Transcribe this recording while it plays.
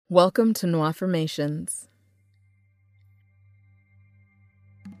Welcome to New Affirmations.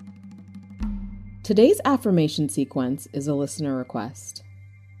 Today's affirmation sequence is a listener request.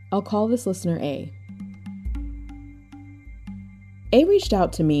 I'll call this listener A. A reached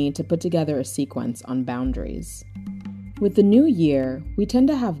out to me to put together a sequence on boundaries. With the new year, we tend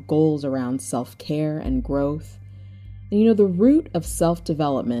to have goals around self-care and growth. And the root of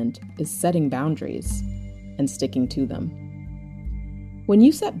self-development is setting boundaries and sticking to them. When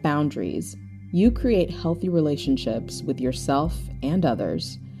you set boundaries, you create healthy relationships with yourself and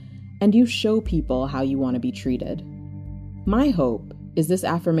others, and you show people how you want to be treated. My hope is this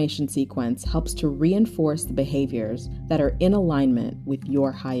affirmation sequence helps to reinforce the behaviors that are in alignment with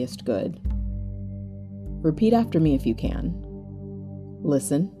your highest good. Repeat after me if you can.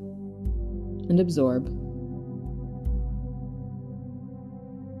 Listen and absorb.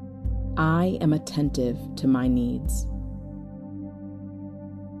 I am attentive to my needs.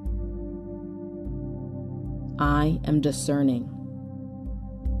 I am discerning.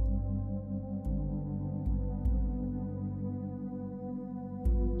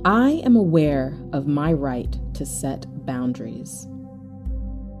 I am aware of my right to set boundaries.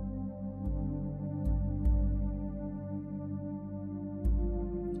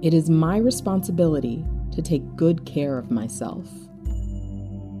 It is my responsibility to take good care of myself.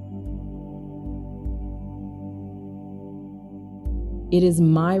 It is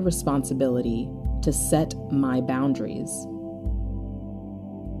my responsibility to set my boundaries.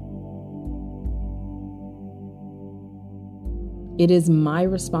 It is my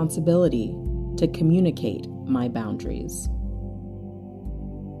responsibility to communicate my boundaries.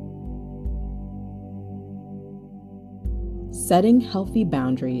 Setting healthy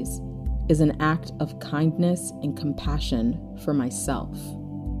boundaries is an act of kindness and compassion for myself.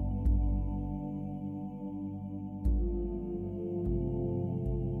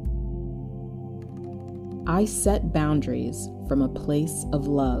 I set boundaries from a place of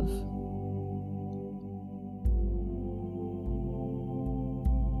love.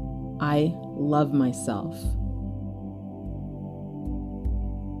 I love myself.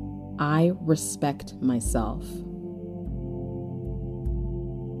 I respect myself.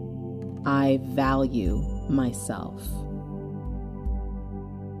 I value myself.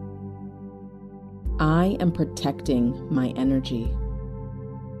 I am protecting my energy.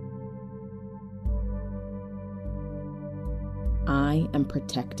 I am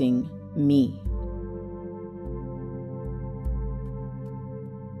protecting me.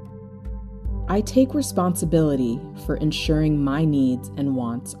 I take responsibility for ensuring my needs and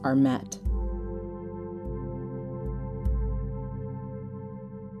wants are met.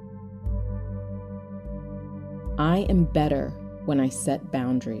 I am better when I set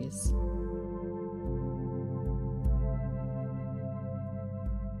boundaries.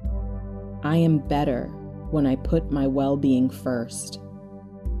 I am better when I put my well-being first.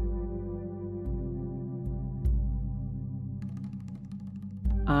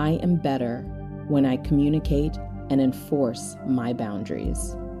 I am better when I communicate and enforce my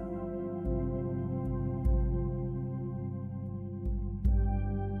boundaries.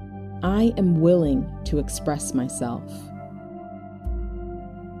 I am willing to express myself.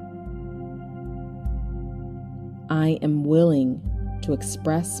 I am willing to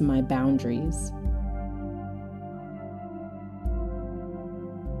express my boundaries.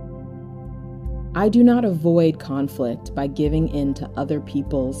 I do not avoid conflict by giving in to other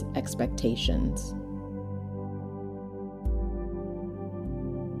people's expectations.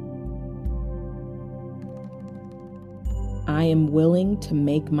 I am willing to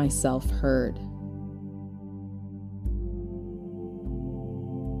make myself heard.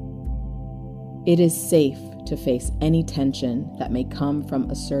 It is safe to face any tension that may come from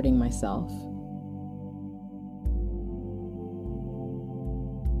asserting myself.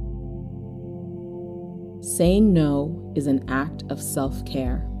 Saying no is an act of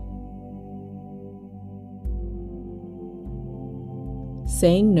self-care.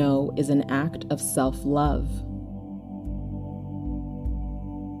 Saying no is an act of self-love.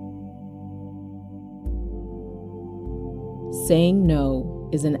 Saying no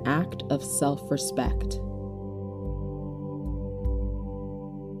is an act of self-respect.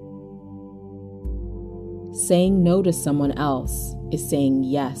 Saying no to someone else is saying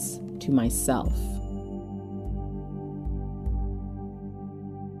yes to myself.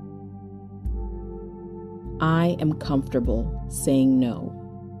 I am comfortable saying no.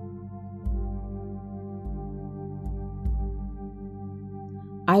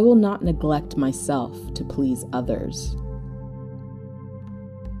 I will not neglect myself to please others.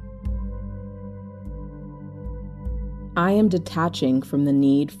 I am detaching from the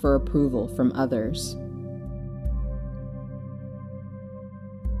need for approval from others.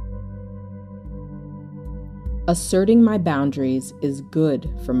 Asserting my boundaries is good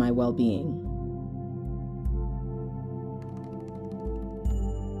for my well-being.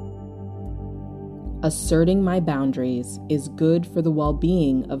 Asserting my boundaries is good for the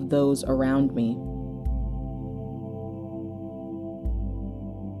well-being of those around me.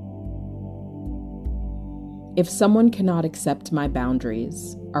 If someone cannot accept my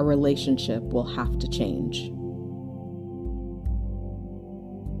boundaries, our relationship will have to change.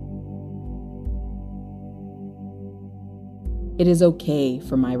 It is okay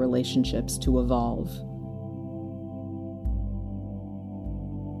for my relationships to evolve.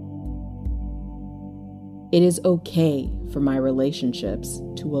 It is okay for my relationships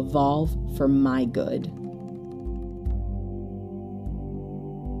to evolve for my good.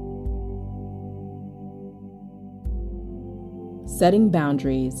 Setting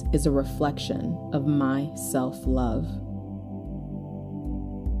boundaries is a reflection of my self-love.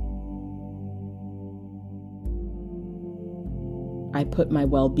 I put my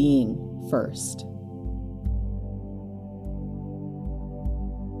well-being first.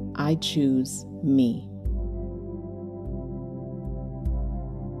 I choose me.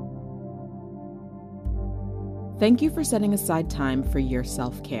 Thank you for setting aside time for your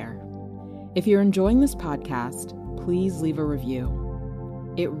self-care. If you're enjoying this podcast, please leave a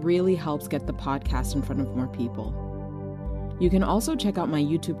review. It really helps get the podcast in front of more people. You can also check out my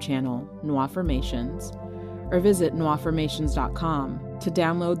YouTube channel, Noirformations, or visit noirformations.com to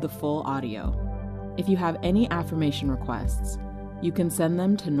download the full audio. If you have any affirmation requests, you can send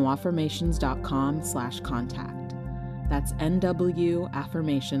them to noirformations.com/contact. That's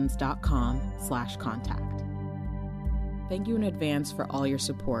nwAffirmations.com/contact. Thank you in advance for all your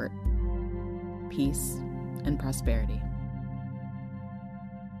support. Peace and prosperity.